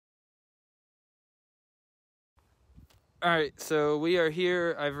All right, so we are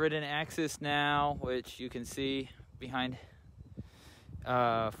here. I've ridden Axis now, which you can see behind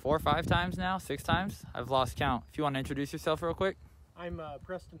 4 or 5 times now, 6 times. I've lost count. If you want to introduce yourself real quick. I'm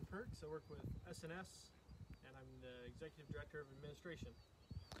Preston Perkes. I work with SNS, and I'm the Executive Director of Administration.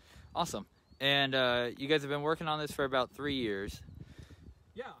 Awesome. And you guys have been working on this for about 3 years.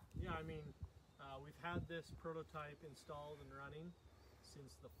 Yeah. I mean, we've had this prototype installed and running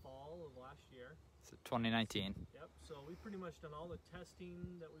since the fall of last year. So 2019. Yep. So we've pretty much done all the testing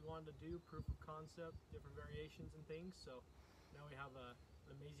that we wanted to do, proof of concept, different variations and things. So now we have an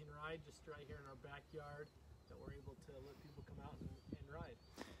amazing ride just right here in our backyard that we're able to let people come out and ride.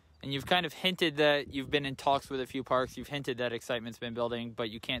 And you've kind of hinted that you've been in talks with a few parks. You've hinted that excitement's been building,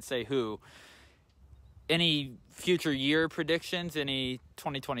 but you can't say who. Any future year predictions? Any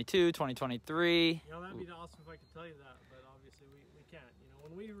 2022, 2023? You know, that'd be awesome if I could tell you that, but obviously we can't. You know,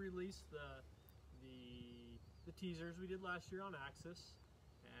 when we released the teasers we did last year on Axis,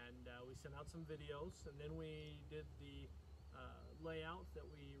 and we sent out some videos, and then we did the layout that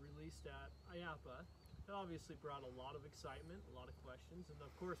we released at IAAPA. That obviously brought a lot of excitement, a lot of questions, and of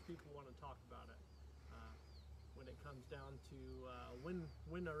course people want to talk about it. When it comes down to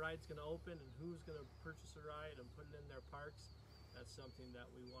when a ride's going to open and who's going to purchase a ride and put it in their parks, that's something that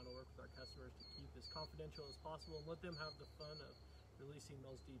we want to work with our customers to keep as confidential as possible and let them have the fun of releasing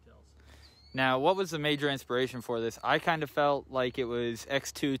those details. Now, what was the major inspiration for this? I kind of felt like it was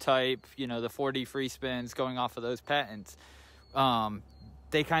X2 type, you know, the 4D free spins going off of those patents.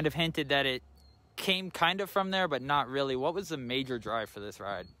 They kind of hinted that it came kind of from there, but not really. What was the major drive for this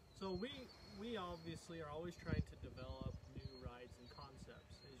ride? So we obviously are always trying to develop new rides and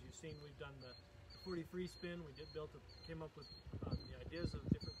concepts. As you've seen, we've done the 4D free spin. We came up with the ideas of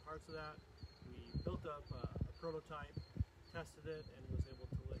different parts of that. We built up a prototype, tested it, and was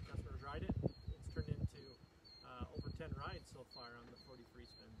able to let customers ride it. It's turned into over 10 rides so far on the 4D free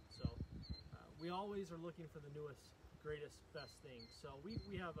spin. So we always are looking for the newest, greatest, best thing. So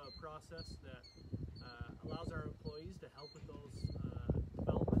we have a process that allows our employees to help with those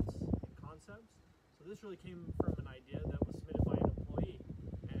developments and concepts. So this really came from an idea that was submitted by an employee,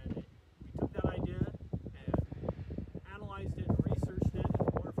 and we took that idea and analyzed it, and researched it, and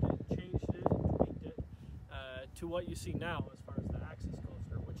morphed it, and changed it, and tweaked it to what you see now as far as the Axis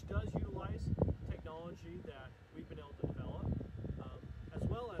coaster, which does utilize technology that we've been able to develop, as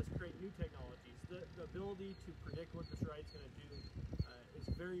well as create new technologies. The ability to predict what this ride's going to do is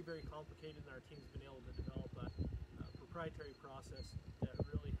very, very complicated, and our team's been able to develop a proprietary process that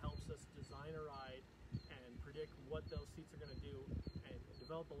really helps us design a ride and predict what those seats are going to do and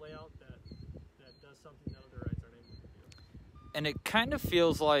develop a layout that does something that other rides aren't able to do. And it kind of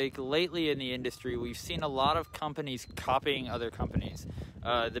feels like lately in the industry, we've seen a lot of companies copying other companies.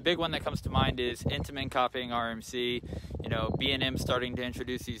 The big one that comes to mind is Intamin copying RMC, you know, B&M starting to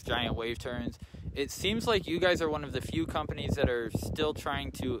introduce these giant wave turns. It seems like you guys are one of the few companies that are still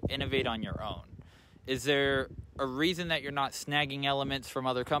trying to innovate on your own. Is there a reason that you're not snagging elements from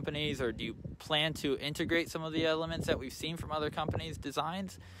other companies, or do you plan to integrate some of the elements that we've seen from other companies'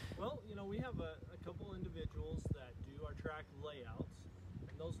 designs? Well, you know, we have a couple individuals that do our track layouts,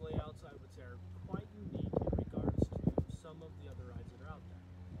 and those layouts, I would say, are quite unique in regards to some of the other rides that are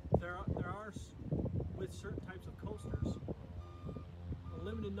out there. There are with certain types of coasters, a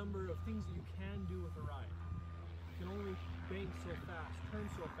limited number of things that you can do with a ride. You can only bank so fast, turn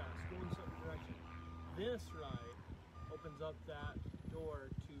so fast, go in a certain direction. This ride opens up that door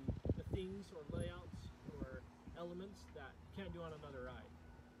to the things or layouts or elements that you can't do on another ride.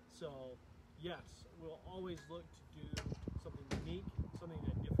 So yes, we'll always look to do something unique, something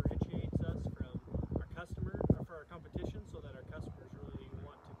that differentiates us from our customer or for our competition, so that our customers really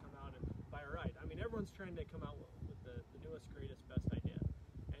want to come out and buy a ride. I mean, everyone's trying to come out with the newest, greatest, best idea,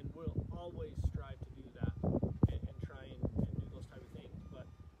 and we'll always strive to do that and try and do those type of things. But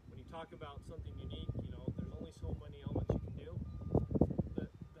when you talk about something unique, you know, there's only so many elements you can do.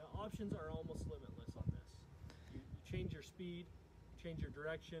 The options are almost limitless on this. You change your speed, you change your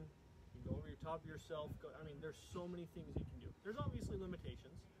direction, you go over your top of yourself. I mean, there's so many things you can do. There's obviously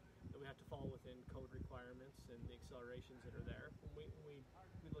limitations that we have to fall within code requirements and the accelerations that are there. When we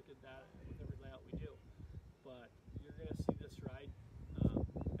look at that with every layout we do. But you're going to see this ride,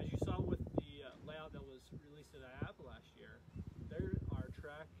 as you saw with the layout that was released at IAAPA last year, there are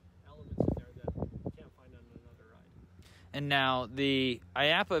track elements in there that you can't find on another ride. And now, the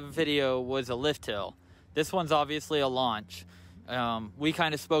IAAPA video was a lift hill. This one's obviously a launch. We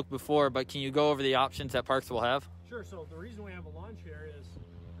kind of spoke before, but can you go over the options that parks will have? Sure. So the reason we have a launch here is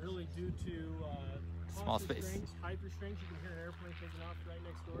really due to small space, height restraints. You can hear an airplane taking off right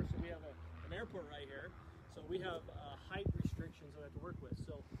next door. So we have an airport right here. So we have height restrictions that we have to work with.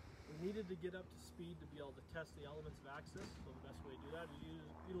 So we needed to get up to speed to be able to test the elements of access. So the best way to do that is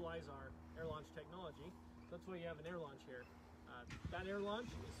utilize our air launch technology. That's why you have an air launch here. That air launch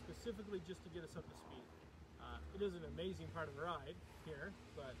is specifically just to get us up to speed. It is an amazing part of the ride here,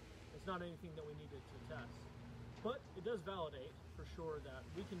 but it's not anything that we needed to test. But it does validate for sure that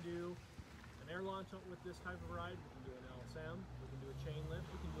we can do an air launch with this type of ride. We can do an LSM, we can do a chain lift,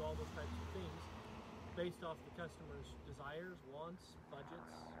 we can do all those types of things based off the customer's desires, wants,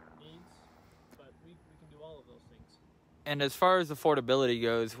 budgets, needs, but we can do all of those things. And as far as affordability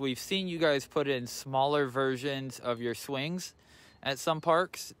goes, we've seen you guys put in smaller versions of your swings at some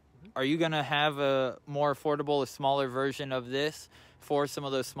parks. Are you going to have a more affordable, a smaller version of this for some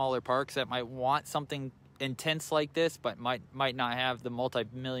of those smaller parks that might want something intense like this, but might not have the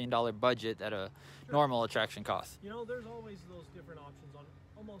multi-million-dollar budget that a normal attraction costs? You know, there's always those different options on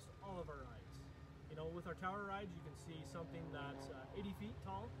almost all of our rides. You know, with our tower rides, you can see something that's 80 feet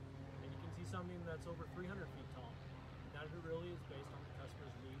tall, and you can see something that's over 300 feet tall. And that really is based on the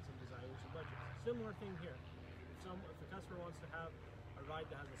customer's needs and desires and budgets. Similar thing here. If the customer wants to have a ride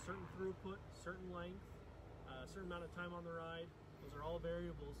that has a certain throughput, certain length, a certain amount of time on the ride, those are all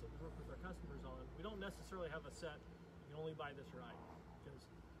variables that we work with our customers on. We don't necessarily have a set, you can only buy this ride,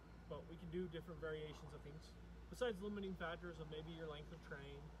 but we can do different variations of things. Besides limiting factors of maybe your length of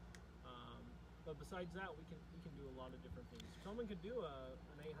train, but besides that, we can do a lot of different things. Someone could do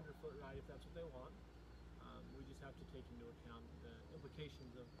an 800-foot ride if that's what they want. We just have to take into account the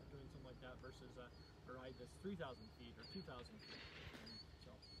implications of doing something like that versus a ride that's 3,000 feet or 2,000 feet.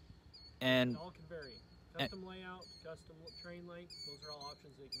 And it all can vary. Custom layout, custom train length, those are all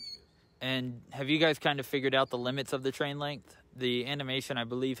options they can choose. And have you guys kind of figured out the limits of the train length? The animation, I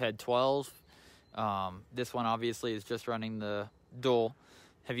believe, had 12. This one obviously is just running the dual.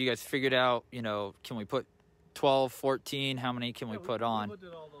 Have you guys figured out, you know, can we put 12, 14? How many can we put on? We looked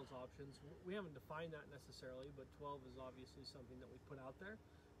at all those options. We haven't defined that necessarily, but 12 is obviously something that we put out there,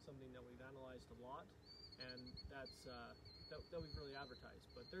 something that we've analyzed a lot, and that's that we've really advertised.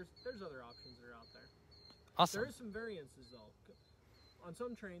 But there's other options that are out there. Awesome. There is some variances though. On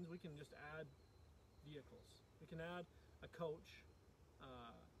some trains, we can just add vehicles. We can add a coach,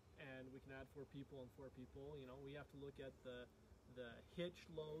 and we can add 4 people and 4 people. You know, we have to look at the hitch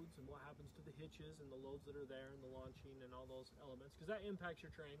loads and what happens to the hitches and the loads that are there and the launching and all those elements, because that impacts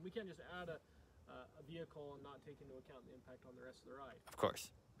your train. We can't just add a vehicle and not take into account the impact on the rest of the ride. Of course.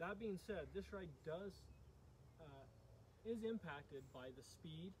 That being said, this ride is impacted by the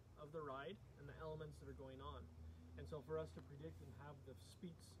speed of the ride and the elements that are going on. And so for us to predict and have the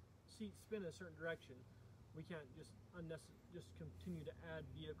seats spin in a certain direction, we can't just continue to add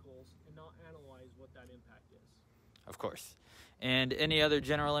vehicles and not analyze what that impact is. Of course. And any other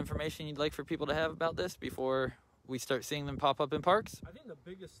general information you'd like for people to have about this before we start seeing them pop up in parks? I think the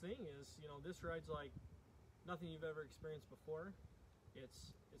biggest thing is, you know, this ride's like nothing you've ever experienced before.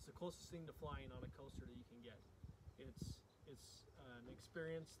 It's the closest thing to flying on a coaster that you can get. It's an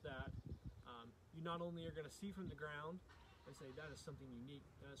experience that you not only are going to see from the ground and say that is something unique,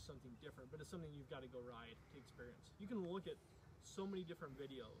 that is something different, but it's something you've got to go ride to experience. You can look at so many different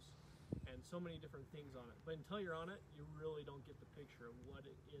videos and so many different things on it, but until you're on it, you really don't get the picture of what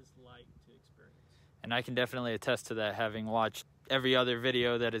it is like to experience. And I can definitely attest to that, having watched every other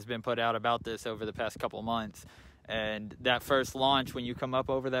video that has been put out about this over the past couple months. And that first launch, when you come up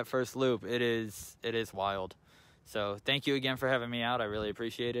over that first loop, it is wild. So thank you again for having me out. I really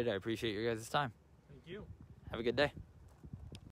appreciate it. I appreciate your guys' time. Thank you. Have a good day.